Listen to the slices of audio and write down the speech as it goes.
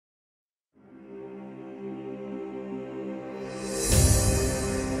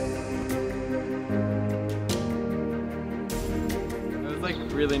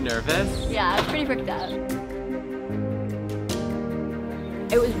really nervous? Yeah, I was pretty freaked out.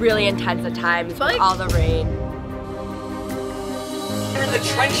 It was really intense at times with all the rain. We're in the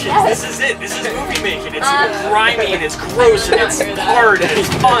trenches. This is it. This is movie making. It's grimy and it's gross and it's hard and it's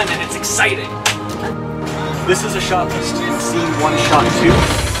fun and it's exciting. This is a shot list. Scene 1, shot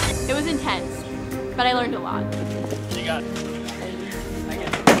 2. It was intense, but I learned a lot. You got it.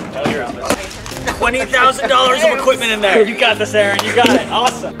 $20,000 of equipment in there. You got this, Aaron. You got it.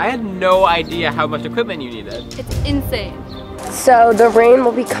 Awesome. I had no idea how much equipment you needed. It's insane. So the rain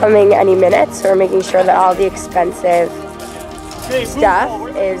will be coming any minute, so we're making sure that all the expensive stuff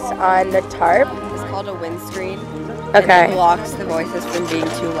is on the tarp. It's called a windscreen. Okay. It blocks the voices from being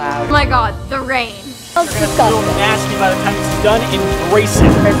too loud. Oh my god, the rain. It's It's a little nasty by the time it's done. Embrace it.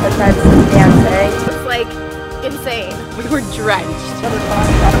 There's sometimes some dancing. It's like insane. We were drenched.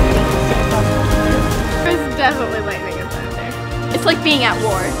 There's definitely lightning and thunder. It's like being at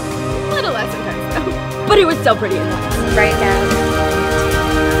war. A little less intense though. But it was still pretty intense. Right now.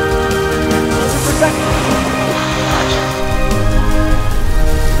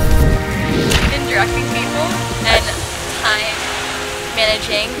 In directing people and time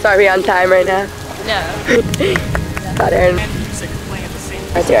managing. So are we on time right now? No. Got Aaron.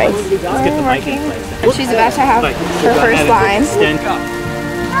 We're doing. Let's get the mic in place. She's about to have her first line.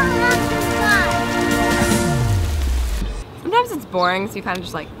 Sometimes it's boring, so you kind of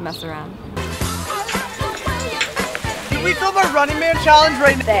just like mess around. Can we film our Running Man challenge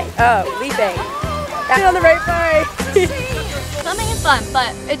right now? Oh, leaping. That's on the right way. Swimming is fun,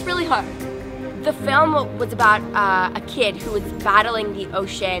 but it's really hard. The film was about a kid who was battling the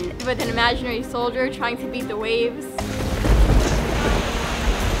ocean With an imaginary soldier trying to beat the waves.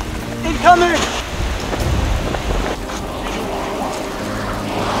 Incoming!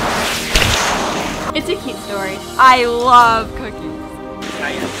 It's a cute story. I love cookies.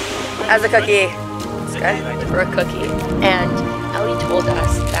 As a cookie. For a cookie. And Ellie told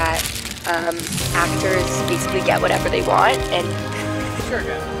us that actors basically get whatever they want, and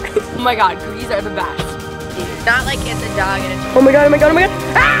Oh my god, cookies are the best. not like it's a dog and it's Oh my god, oh my god, oh my god!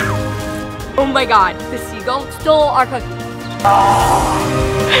 Ah! Oh my god, the seagull stole our cookies.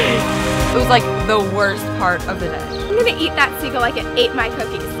 It was like the worst part of the day. I'm gonna eat that seagull like it ate my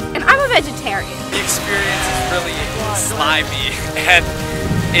cookies. And I'm a vegetarian. The experience is really slimy and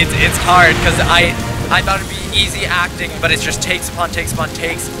it's hard because I thought it'd be easy acting, but it's just takes upon takes upon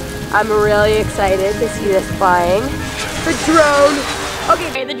takes. I'm really excited to see this flying. The drone!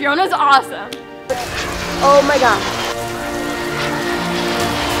 Okay, the drone is awesome. Oh my god.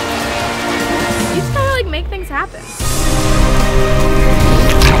 You just gotta like make things happen.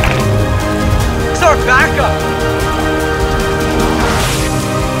 It's our backup!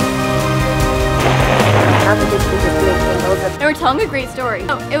 They were telling a great story.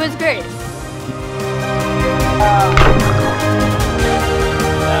 Oh, it was great.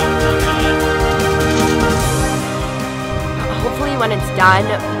 Hopefully when it's done,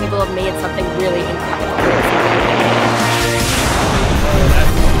 we will have made something really incredible.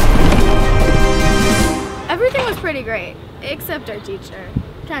 Everything was pretty great, except our teacher.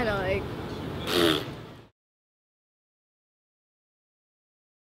 Kinda like...